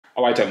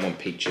Oh, I don't want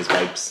peaches,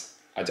 babes.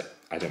 I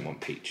don't want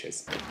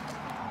peaches.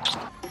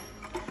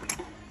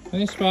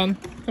 This one.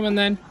 Come on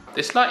then.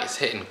 This light is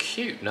hitting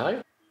cute,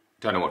 no?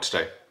 Don't know what to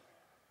do.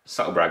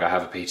 Subtle brag, I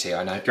have a PT,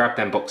 I know. Grab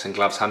them boxing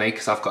gloves, honey,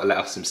 because I've got to let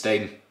off some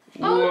steam.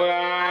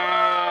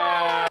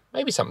 Oh.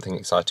 Maybe something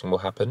exciting will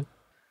happen.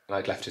 And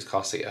I'd left his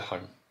car seat at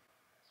home.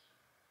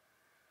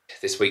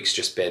 This week's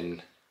just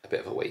been a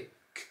bit of a week.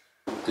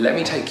 Let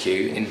me take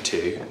you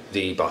into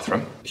the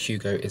bathroom.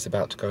 Hugo is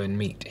about to go and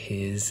meet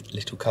his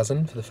little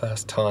cousin for the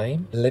first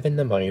time. Live in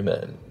the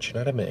moment, do you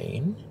know what I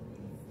mean?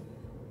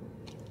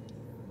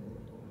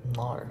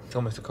 No, it's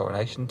almost a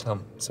coronation,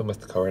 Tom. It's almost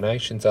the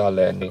coronation,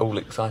 darling. All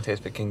excited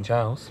for King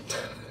Charles.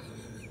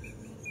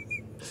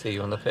 See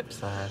you on the flip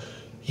side.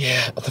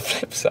 Yeah, on the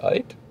flip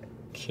side.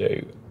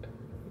 Cute.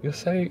 You're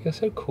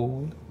so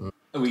cool.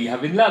 Are we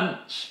having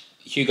lunch?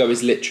 Hugo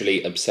is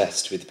literally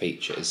obsessed with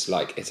peaches.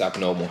 Like, it's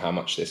abnormal how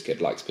much this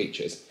kid likes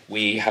peaches.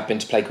 We have been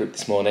to playgroup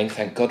this morning.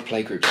 Thank God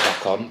playgroup's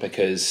back on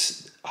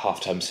because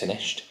half-term's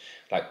finished.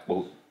 Like,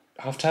 well,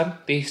 half-term?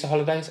 The Easter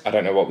holidays? I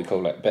don't know what we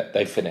call it, but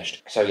they've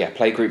finished. So yeah,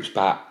 playgroup's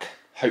back.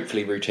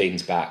 Hopefully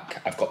routine's back.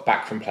 I've got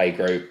back from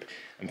playgroup.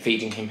 I'm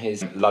feeding him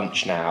his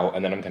lunch now,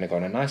 and then I'm going to go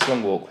on a nice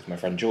long walk with my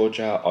friend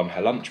Georgia on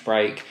her lunch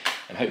break,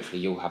 and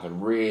hopefully you'll have a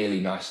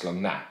really nice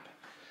long nap.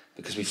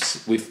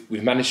 Because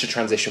we've managed to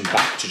transition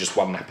back to just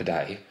one nap a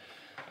day.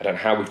 I don't know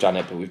how we've done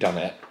it, but we've done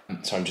it.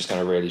 So I'm just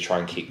going to really try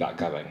and keep that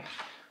going.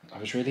 I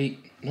was really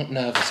not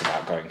nervous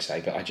about going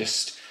today, but I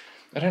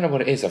don't know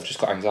what it is. I've just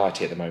got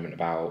anxiety at the moment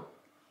about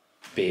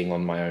being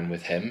on my own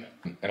with him.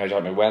 And I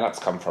don't know where that's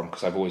come from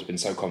because I've always been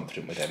so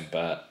confident with him,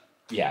 but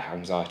yeah,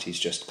 anxiety's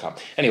just come.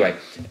 Anyway,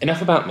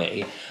 enough about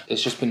me.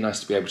 It's just been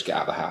nice to be able to get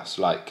out of the house.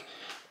 Like,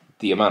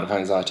 the amount of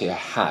anxiety I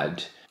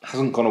had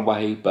hasn't gone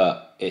away,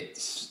 but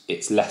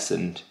it's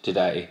lessened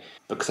today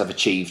because I've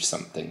achieved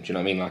something. Do you know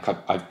what I mean? Like,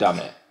 I've done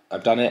it.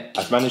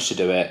 I've managed to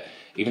do it.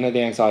 Even though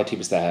the anxiety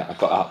was there, I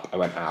got up, I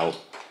went out.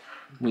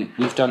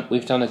 We've done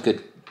a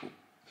good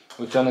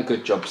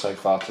job so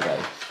far today.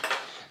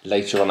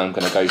 Later on, I'm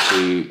going to go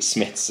to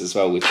Smith's as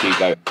well with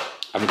Hugo.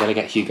 I'm going to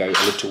get Hugo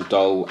a little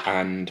doll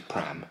and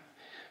pram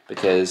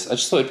because I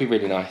just thought it'd be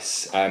really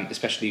nice,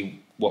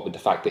 especially what with the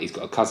fact that he's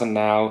got a cousin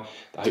now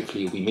that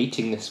hopefully you'll be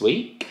meeting this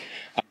week.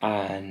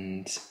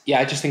 And yeah,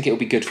 I just think it'll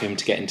be good for him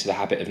to get into the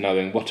habit of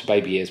knowing what a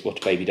baby is, what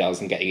a baby does,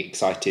 and getting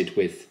excited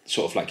with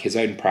sort of like his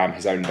own pram,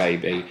 his own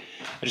baby.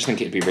 I just think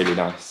it'd be really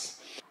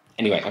nice.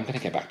 Anyway, I'm going to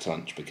get back to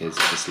lunch because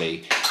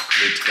obviously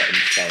I need to get him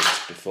to bed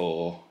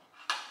before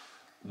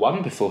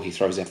he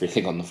throws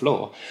everything on the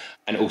floor,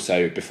 and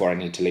also before I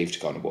need to leave to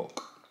go on a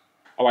walk.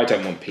 Oh, I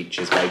don't want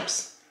peaches,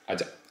 babes.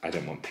 I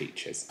don't want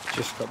peaches.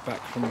 Just got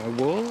back from a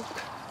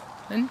walk,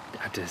 and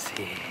Dad is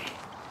here.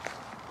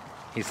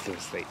 He's still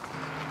asleep.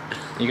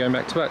 You going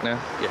back to work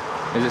now?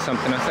 Yeah. Is it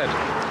something I said?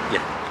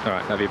 Yeah. All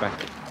right, love you, bye.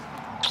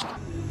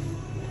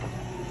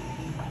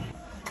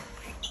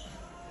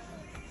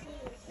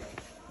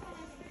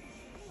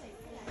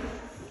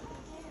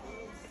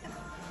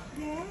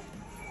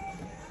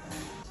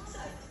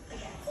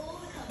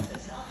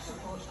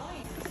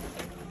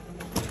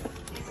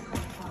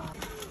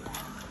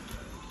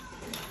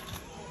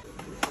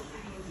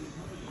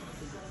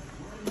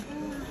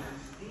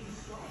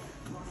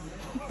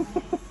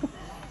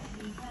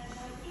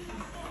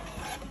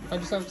 I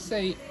just have a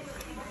seat.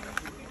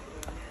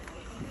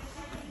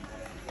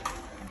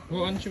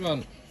 What one do you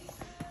want?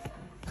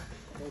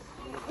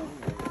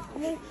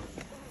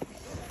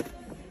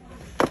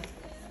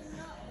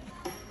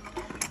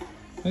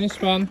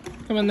 This one.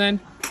 Come on then.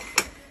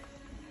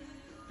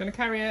 Gonna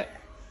carry it.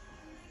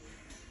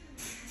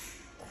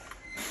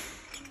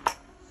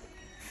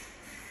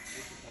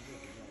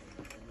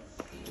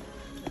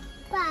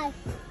 Bye.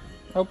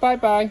 Oh, bye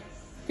bye.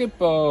 Good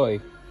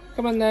boy.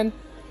 Come on then.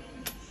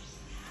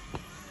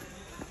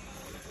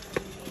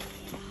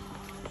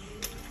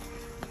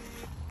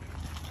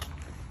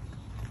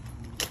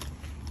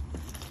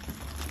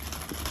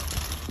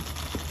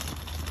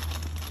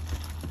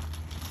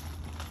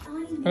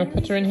 I'll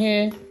put her in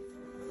here.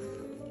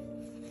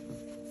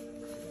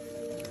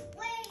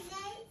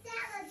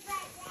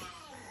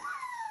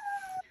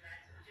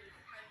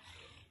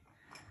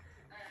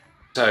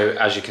 So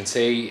as you can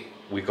see,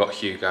 we got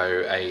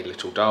Hugo a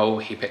little doll.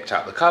 He picked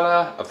out the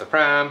colour of the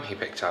pram, he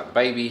picked out the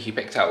baby, he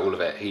picked out all of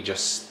it. He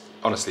just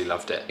honestly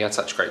loved it. He had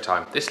such a great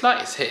time. This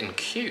light is hitting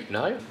cute,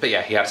 no? But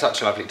yeah, he had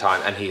such a lovely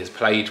time, and he has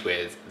played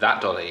with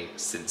that dolly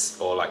since,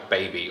 or like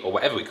baby, or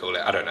whatever we call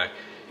it, I don't know.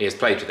 He has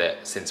played with it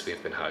since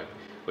we've been home,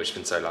 which has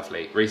been so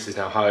lovely. Reese is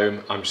now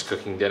home. I'm just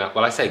cooking dinner.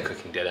 Well, I say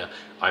cooking dinner,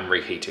 I'm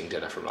reheating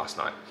dinner from last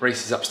night.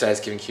 Reese is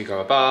upstairs giving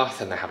Hugo a bath,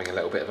 and they're having a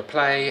little bit of a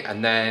play,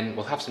 and then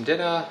we'll have some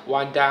dinner,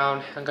 wind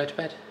down, and go to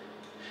bed.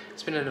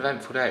 It's been an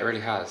eventful day, it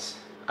really has.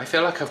 I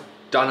feel like I've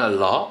done a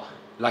lot,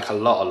 like a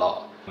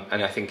lot.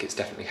 And I think it's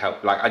definitely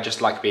helped. Like, I just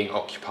like being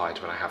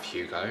occupied when I have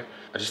Hugo.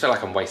 I just feel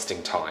like I'm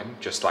wasting time,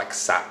 just like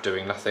sat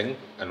doing nothing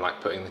and like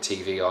putting the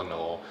TV on,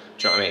 or,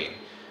 do you know what I mean?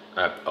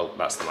 Oh,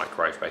 that's the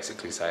microwave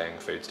basically saying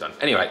food's done.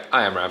 Anyway,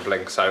 I am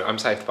rambling, so I'm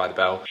saved by the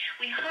bell.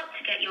 We hope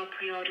to get your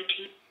pre-order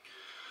to...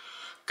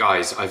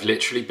 Guys, I've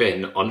literally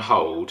been on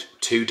hold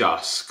to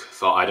dusk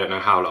for I don't know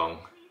how long.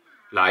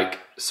 Like,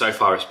 so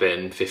far it's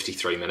been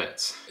 53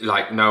 minutes.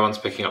 Like, no one's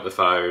picking up the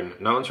phone,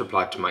 no one's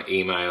replied to my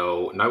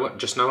email, no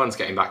one's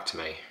getting back to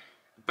me.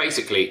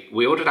 Basically,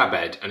 we ordered our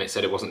bed and it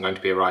said it wasn't going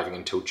to be arriving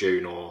until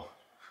June or,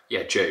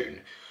 yeah, June.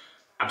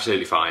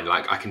 Absolutely fine,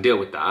 like, I can deal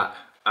with that.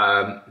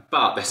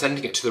 But they're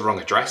sending it to the wrong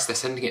address. They're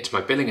sending it to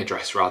my billing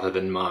address rather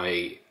than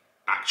my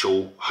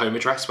actual home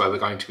address where we're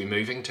going to be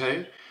moving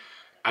to.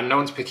 And no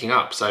one's picking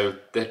up, so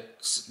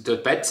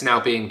the bed's now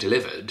being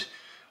delivered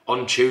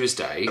on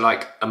Tuesday,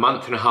 like a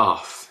month and a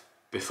half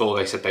before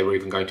they said they were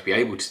even going to be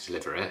able to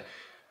deliver it.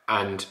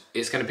 And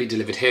it's going to be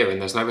delivered here and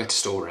there's nowhere to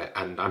store it,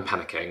 and I'm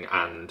panicking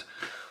and,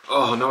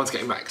 oh, no one's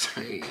getting back to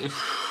me.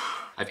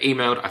 I've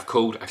emailed, I've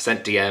called, I've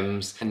sent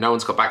DMs, and no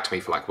one's got back to me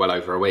for like well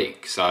over a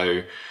week.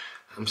 So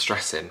I'm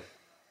stressing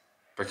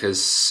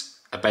because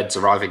a bed's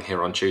arriving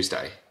here on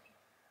Tuesday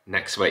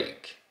next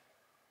week.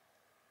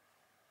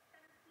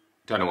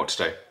 Don't know what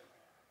to do.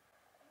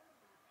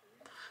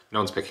 No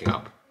one's picking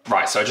up.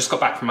 Right, so I just got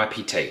back from my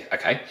PT,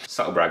 okay?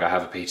 Subtle brag, I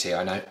have a PT,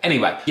 I know.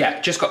 Anyway,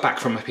 yeah, just got back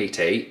from my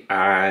PT,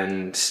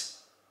 and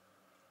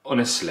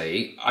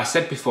honestly, I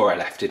said before I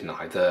left, didn't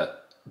I,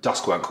 that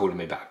Dusk weren't calling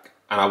me back,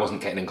 and I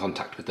wasn't getting in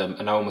contact with them,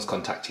 and no one was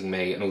contacting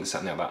me, and all this, that,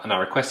 and the other, and I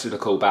requested a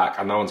call back,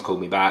 and no one's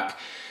called me back.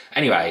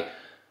 Anyway,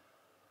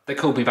 they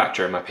called me back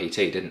during my PT,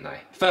 didn't they?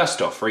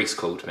 First off, Reese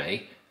called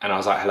me, and I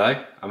was like,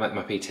 hello, I'm at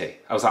my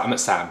PT. I was like, I'm at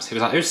Sam's. He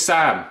was like, who's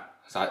Sam?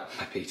 I was like,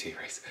 my PT,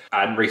 Reese.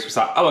 And Reese was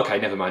like, oh, okay,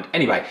 never mind.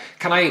 Anyway,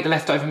 can I eat the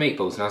leftover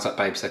meatballs? And I was like,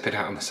 babes, they've been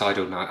out on the side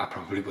all night. I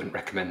probably wouldn't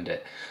recommend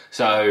it.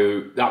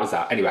 So that was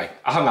that. Anyway,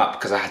 I hung up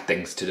because I had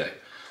things to do.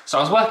 So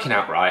I was working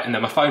out right, and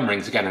then my phone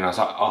rings again, and I was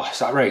like, oh, is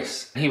that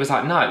Reese? And he was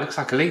like, no, it looks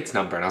like a Leeds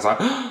number. And I was like,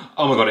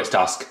 oh my God, it's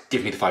Dusk.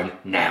 Give me the phone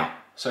now.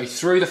 So he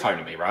threw the phone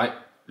at me, right?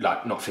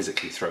 Like, not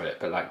physically threw it,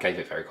 but like gave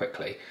it very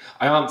quickly.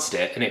 I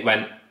answered it, and it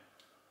went,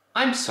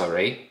 I'm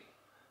sorry,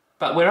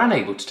 but we're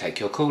unable to take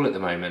your call at the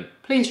moment.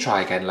 Please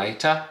try again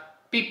later.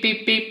 Beep,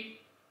 beep, beep.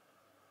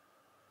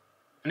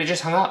 And it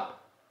just hung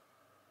up.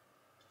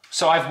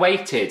 So I've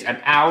waited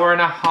an hour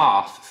and a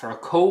half for a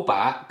call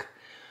back,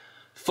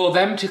 for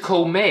them to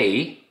call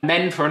me, and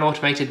then for an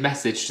automated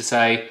message to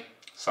say,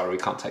 sorry, we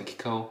can't take your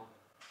call.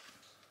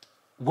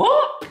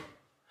 What?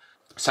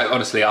 So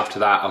honestly, after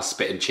that, I was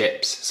spitting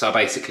chips. So I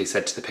basically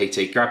said to the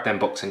PT, grab them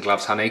boxing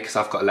gloves, honey, because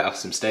I've got to let off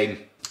some steam.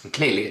 And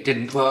clearly it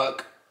didn't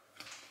work.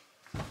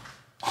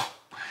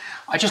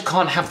 I just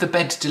can't have the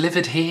bed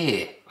delivered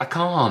here. I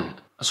can't.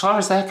 As far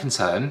as they're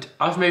concerned,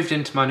 I've moved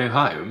into my new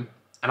home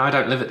and I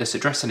don't live at this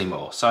address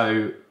anymore.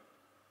 So,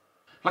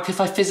 like, if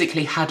I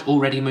physically had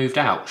already moved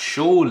out,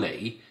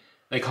 surely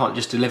they can't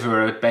just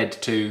deliver a bed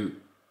to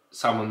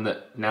someone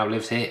that now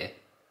lives here.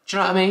 Do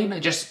you know what I mean? They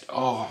just,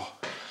 oh,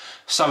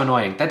 so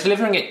annoying. They're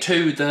delivering it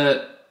to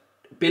the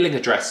billing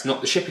address,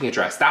 not the shipping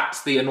address.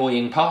 That's the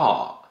annoying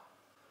part.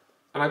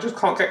 And I just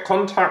can't get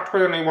contact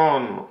with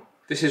anyone.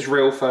 This is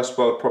real first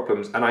world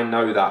problems, and I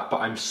know that,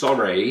 but I'm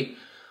sorry.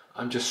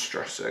 I'm just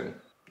stressing.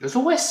 There's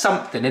always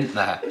something, isn't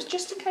there? It was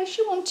just in case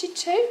you wanted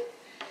to.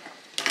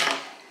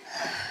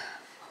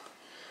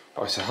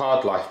 Oh, it's a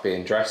hard life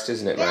being dressed,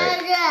 isn't it,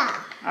 mate?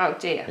 Oh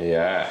dear.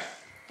 Yeah.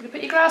 Gonna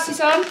put your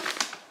glasses on.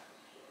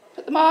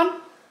 Put them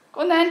on.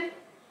 Go on then.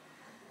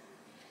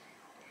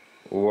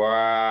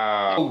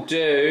 Wow. Oh,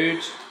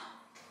 dude.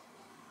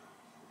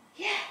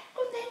 Yeah,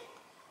 go on then.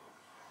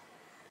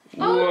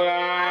 Oh,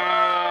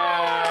 Wow.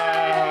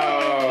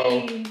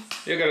 nice.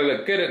 You're going to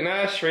look good at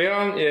nursery,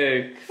 aren't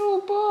you?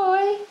 Cool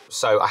boy.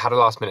 So I had a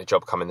last minute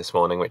job come in this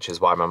morning, which is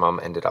why my mum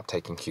ended up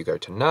taking Hugo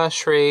to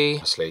nursery.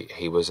 Honestly,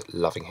 he was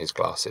loving his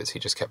glasses. He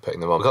just kept putting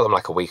them on. We got them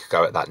like a week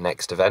ago at that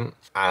next event.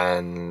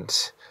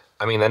 And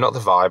I mean, they're not the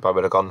vibe I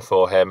would have gone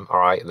for him. All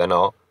right, they're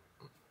not.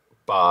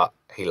 But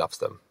he loves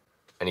them.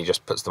 And he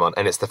just puts them on.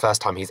 And it's the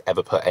first time he's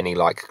ever put any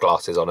like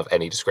glasses on of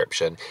any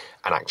description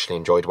and actually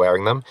enjoyed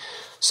wearing them.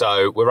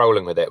 So we're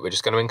rolling with it. We're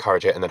just going to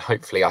encourage it. And then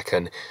hopefully I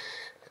can,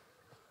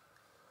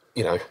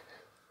 you know,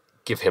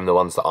 give him the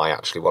ones that I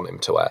actually want him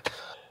to wear.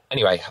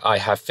 Anyway, I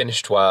have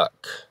finished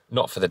work,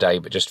 not for the day,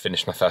 but just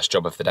finished my first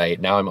job of the day.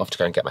 Now I'm off to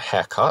go and get my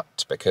hair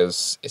cut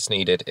because it's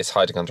needed. It's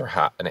hiding under a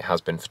hat and it has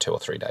been for 2 or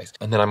 3 days.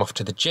 And then I'm off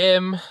to the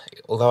gym,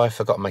 although I've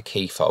forgotten my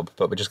key fob,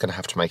 but we're just going to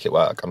have to make it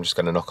work. I'm just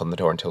going to knock on the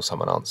door until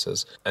someone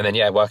answers. And then,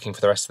 yeah, working for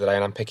the rest of the day,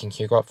 and I'm picking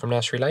Hugo up from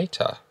nursery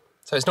later.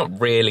 So it's not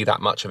really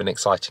that much of an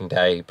exciting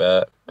day,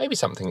 but maybe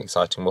something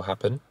exciting will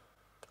happen.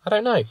 I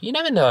don't know. You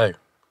never know.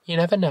 You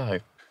never know.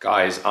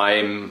 Guys,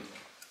 I'm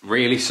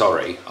really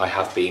sorry I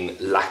have been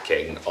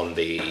lacking on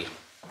the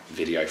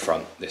video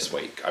front this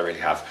week. I really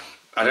have.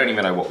 I don't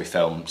even know what we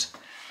filmed.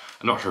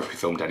 I'm not sure if we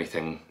filmed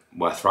anything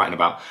worth writing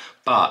about,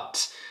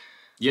 but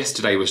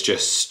yesterday was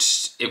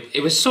just,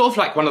 it was sort of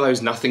like one of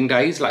those nothing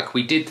days. Like,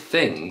 we did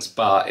things,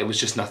 but it was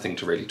just nothing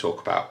to really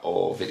talk about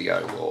or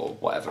video or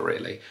whatever,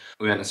 really.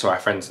 We went and saw our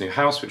friend's new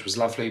house, which was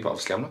lovely, but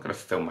obviously I'm not going to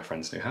film my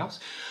friend's new house.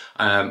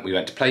 We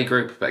went to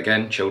playgroup, but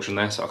again, children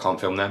there, so I can't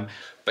film them.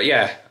 But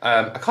yeah,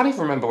 I can't even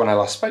remember when I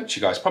last spoke to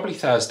you guys, probably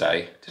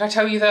Thursday. Did I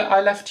tell you that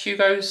I left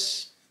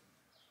Hugo's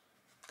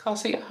car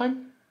seat at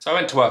home. So I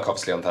went to work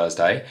obviously on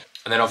Thursday,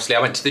 and then obviously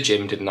I went to the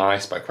gym, didn't I?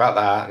 Spoke about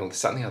that and all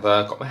this, that and the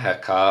other, got my hair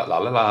cut, la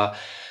la la.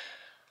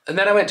 And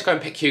then I went to go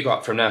and pick Hugo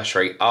up from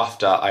nursery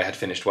after I had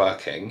finished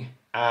working,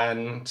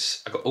 and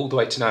I got all the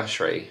way to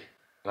nursery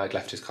and I'd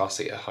left his car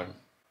seat at home.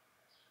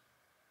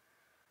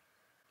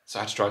 So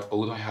I had to drive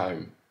all the way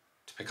home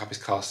to pick up his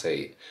car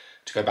seat,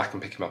 to go back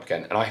and pick him up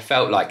again. And I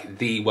felt like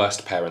the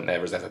worst parent there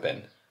has ever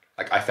been.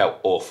 Like, I felt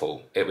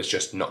awful. It was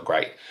just not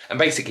great. And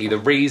basically the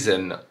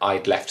reason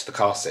I'd left the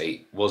car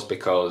seat was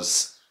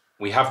because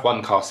we have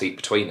one car seat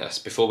between us.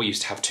 Before we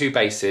used to have 2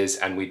 bases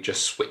and we'd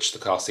just switch the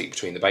car seat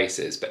between the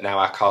bases, but now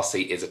our car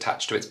seat is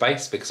attached to its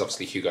base because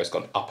obviously Hugo's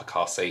gone up a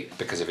car seat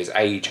because of his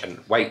age and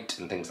weight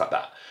and things like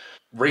that.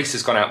 Reese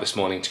has gone out this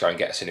morning to go and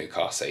get us a new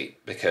car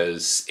seat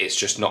because it's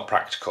just not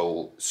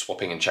practical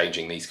swapping and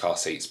changing these car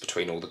seats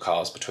between all the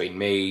cars, between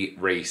me,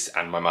 Reese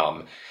and my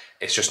mum.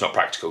 It's just not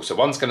practical. So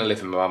one's going to live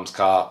in my mum's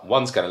car,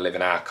 one's going to live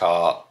in our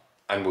car,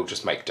 and we'll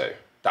just make do.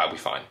 That'll be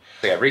fine.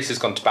 So yeah, Reese has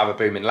gone to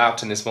Bababoom in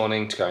Loughton this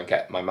morning to go and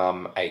get my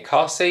mum a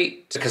car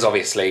seat because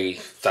obviously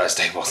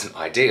Thursday wasn't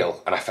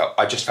ideal and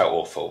I just felt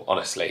awful,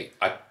 honestly.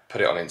 I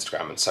put it on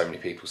Instagram and so many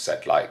people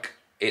said like,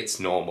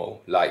 it's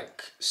normal.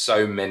 Like,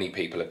 so many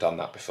people have done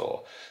that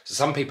before. So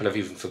some people have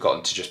even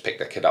forgotten to just pick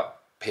their kid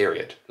up,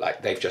 period.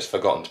 Like, they've just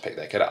forgotten to pick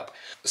their kid up.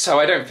 So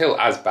I don't feel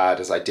as bad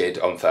as I did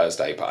on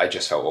Thursday, but I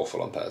just felt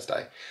awful on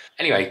Thursday.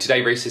 Anyway,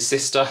 today Reese's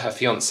sister, her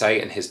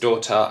fiance and his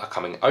daughter are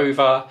coming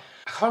over.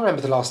 I can't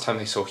remember the last time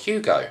they saw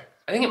Hugo.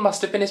 I think it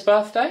must have been his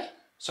birthday.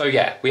 So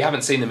yeah, we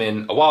haven't seen them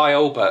in a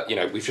while, but you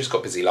know, we've just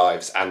got busy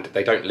lives and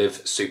they don't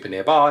live super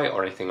nearby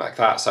or anything like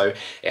that. So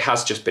it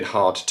has just been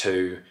hard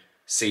to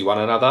see one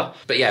another.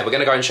 But yeah, we're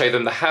gonna go and show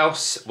them the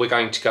house. We're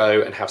going to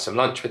go and have some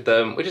lunch with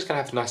them. We're just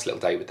gonna have a nice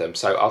little day with them.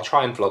 So I'll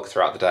try and vlog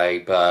throughout the day,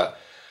 but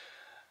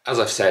as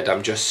I've said,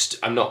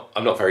 I'm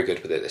not very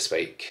good with it this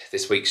week.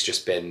 This week's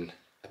just been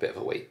a bit of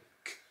a week.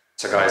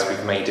 So guys,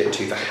 we've made it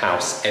to the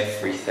house.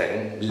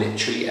 Everything,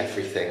 literally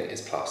everything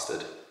is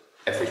plastered.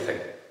 Everything.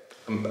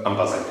 I'm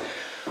buzzing.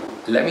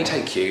 Let me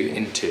take you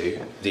into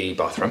the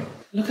bathroom.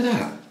 Look at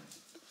that.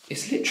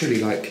 It's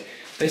literally like,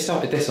 they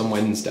started this on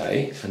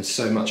Wednesday and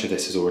so much of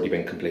this has already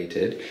been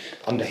completed.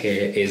 Under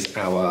here is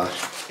our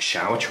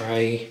shower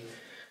tray.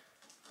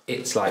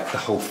 It's like the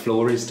whole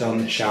floor is done,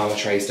 the shower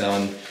tray's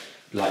done,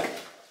 like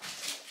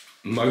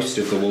most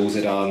of the walls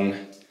are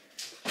done.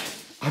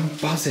 I'm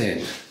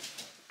buzzing.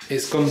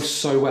 It's gone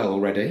so well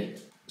already.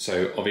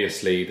 So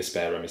obviously the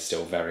spare room is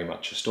still very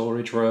much a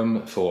storage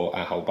room for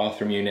our whole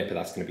bathroom unit, but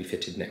that's going to be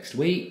fitted next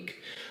week.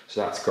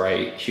 So that's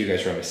great.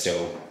 Hugo's room is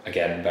still,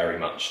 again, very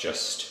much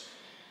just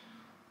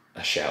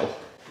a shell.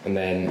 And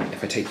then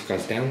if I take you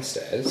guys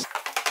downstairs,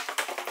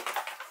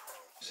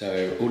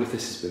 so all of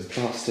this has been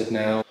plastered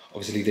now.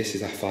 Obviously this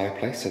is our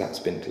fireplace, so that's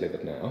been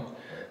delivered now.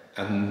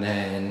 And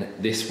then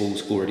this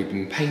wall's already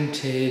been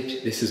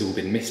painted. This has all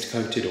been mist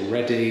coated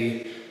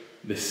already.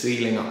 The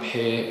ceiling up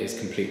here is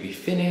completely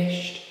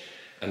finished.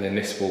 And then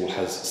this wall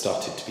has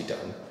started to be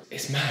done.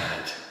 It's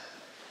mad.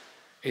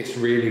 It's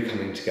really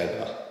coming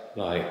together.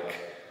 Like,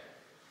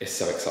 it's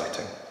so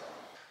exciting.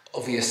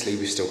 Obviously,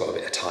 we've still got a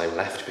bit of time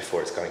left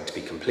before it's going to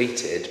be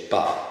completed,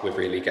 but we're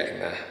really getting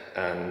there.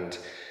 And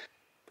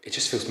it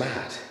just feels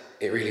mad.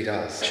 It really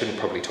does. I shouldn't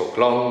probably talk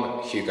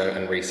long. Hugo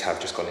and Reese have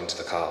just gone into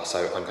the car,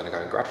 so I'm gonna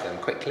go and grab them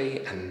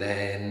quickly, and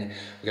then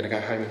we're gonna go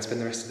home and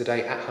spend the rest of the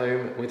day at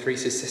home with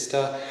Reese's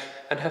sister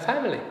and her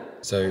family.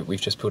 So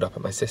we've just pulled up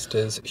at my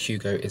sister's.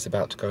 Hugo is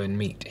about to go and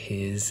meet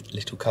his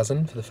little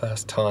cousin for the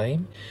first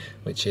time,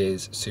 which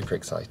is super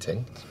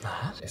exciting. It's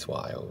mad. It's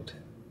wild.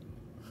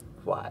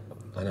 What?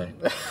 I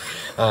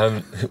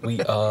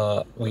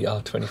know. We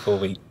are 24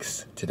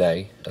 weeks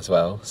today as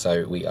well,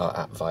 so we are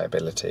at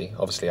viability.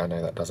 Obviously, I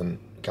know that doesn't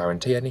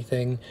guarantee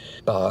anything,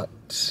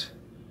 but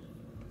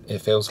it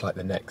feels like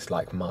the next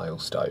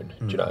milestone.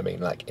 Do you know what I mean?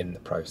 Like in the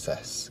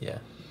process. Yeah.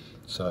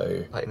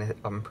 So Like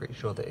I'm pretty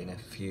sure that in a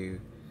few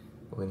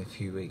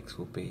weeks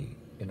we'll be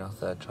in our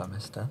 3rd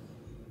trimester.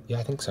 yeah,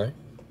 I think so.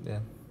 Yeah.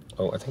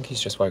 Oh, I think he's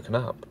just woken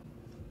up.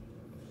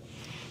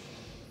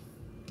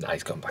 Nah,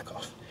 he's gone back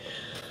off.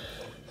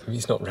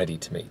 He's not ready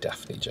to meet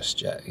Daphne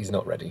just yet. He's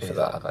not ready for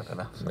that. I've had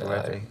enough No,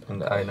 already.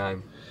 no. I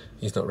know.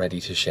 He's not ready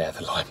to share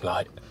the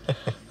limelight.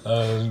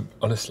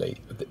 Honestly,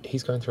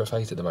 he's going through a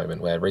phase at the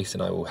moment where Reese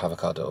and I will have a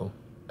cuddle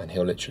and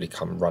he'll literally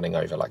come running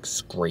over like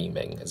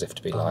screaming as if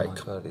to be like, oh my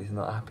God, he's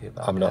not happy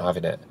about it. I'm not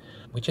having it.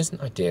 Which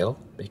isn't ideal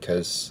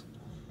because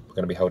we're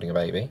going to be holding a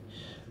baby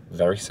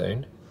very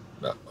soon.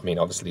 Well, I mean,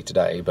 obviously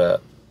today,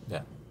 but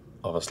Yeah.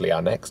 obviously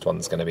our next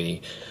one's going to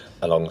be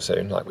along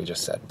soon, like we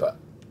just said. But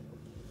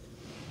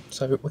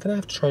so we're going to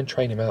have to try and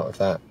train him out of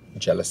that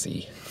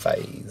jealousy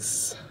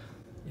phase.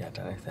 Yeah, I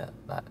don't know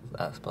if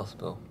that's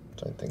possible.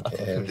 Don't think I it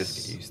think is. he'll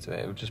just get used to it.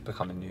 It'll just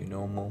become a new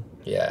normal.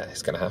 Yeah,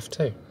 it's going to have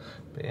to.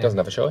 But yeah. Doesn't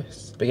have a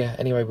choice. But yeah,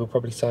 anyway, we'll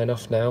probably sign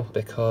off now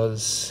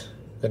because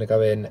we're going to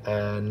go in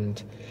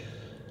and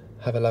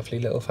have a lovely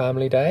little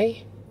family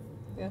day.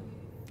 Yeah.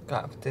 Go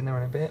out for dinner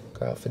in a bit.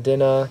 Go out for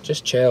dinner,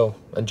 just chill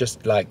and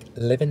just like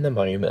live in the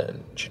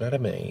moment. Do you know what I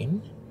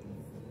mean?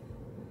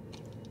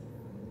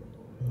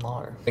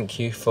 No. Thank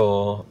you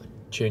for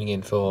tuning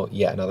in for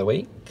yet another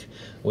week.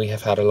 We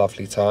have had a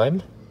lovely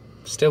time.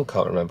 Still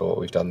can't remember what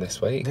we've done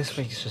this week. This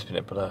week's just been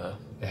a blur.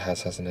 It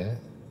has, hasn't it?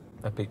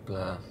 A big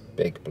blur.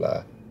 Big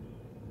blur.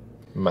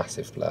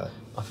 Massive blur.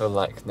 I feel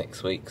like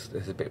next week's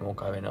there's a bit more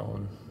going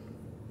on.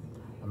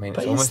 I mean, But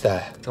it's is almost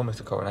there? It's almost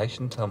a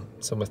coronation, Tom.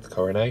 It's almost the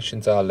coronation,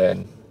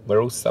 darling.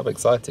 We're all so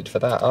excited for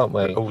that, aren't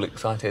we? We're all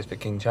excited for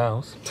King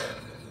Charles.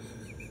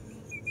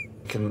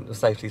 We can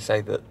safely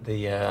say that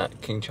the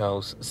King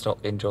Charles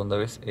stock in John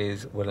Lewis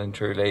is well and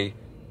truly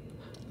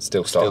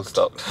Still stocked.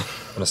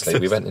 Honestly,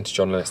 we Still went into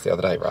John Lewis the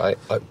other day, right?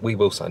 We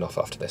will sign off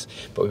after this,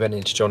 but we went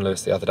into John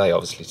Lewis the other day,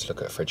 obviously, to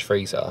look at a fridge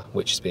freezer,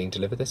 which is being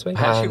delivered this week.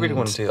 I actually really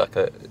want to do like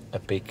a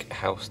big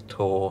house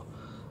tour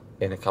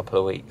in a couple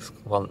of weeks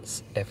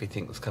once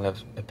everything's kind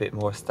of a bit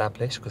more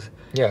established, because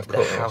Yeah, of the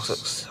course. house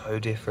looks so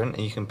different,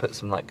 and you can put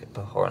some like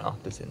before and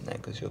afters in there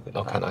because you're good at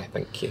Oh, can that. I?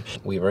 Thank you.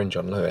 We were in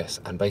John Lewis,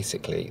 and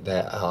basically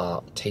there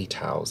are tea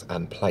towels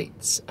and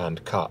plates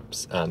and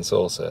cups and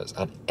saucers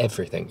and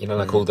everything. You know,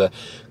 like all the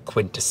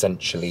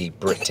quintessentially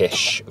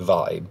British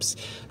vibes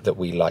that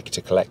we like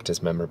to collect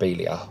as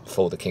memorabilia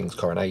for the King's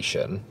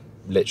coronation.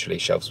 Literally,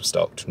 shelves were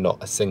stocked.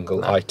 Not a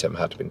single item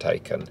had been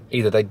taken.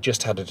 Either they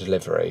just had a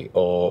delivery,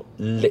 or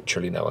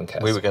literally no one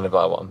cares. We were going to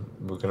buy one.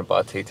 We were going to buy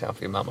a tea towel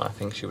for your mum. I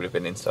think she would have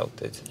been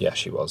insulted. Yeah,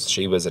 she was.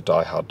 She was a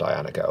die-hard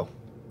Diana girl.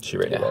 She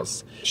really Yeah.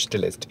 was. She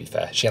still is, to be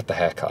fair. She had the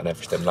haircut and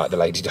everything, like the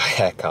Lady Di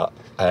haircut.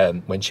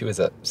 When she was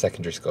at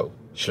secondary school,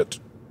 she looked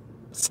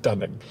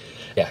stunning.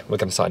 Yeah, we're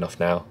going to sign off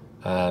now.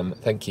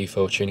 Thank you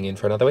for tuning in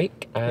for another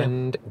week,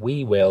 and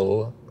we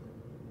will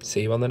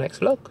see you on the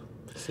next vlog.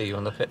 See you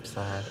on the flip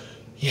side.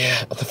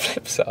 Yeah, on the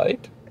flip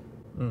side.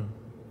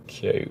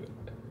 Cute.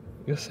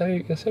 You're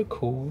so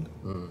cool.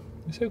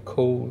 You're so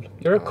cool.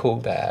 You're a cool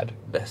dad.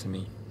 Bless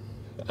me.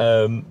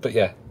 But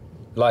yeah,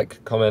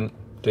 like, comment,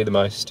 do the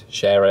most,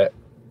 share it,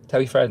 tell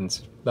your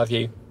friends. Love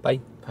you. Bye.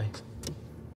 Bye.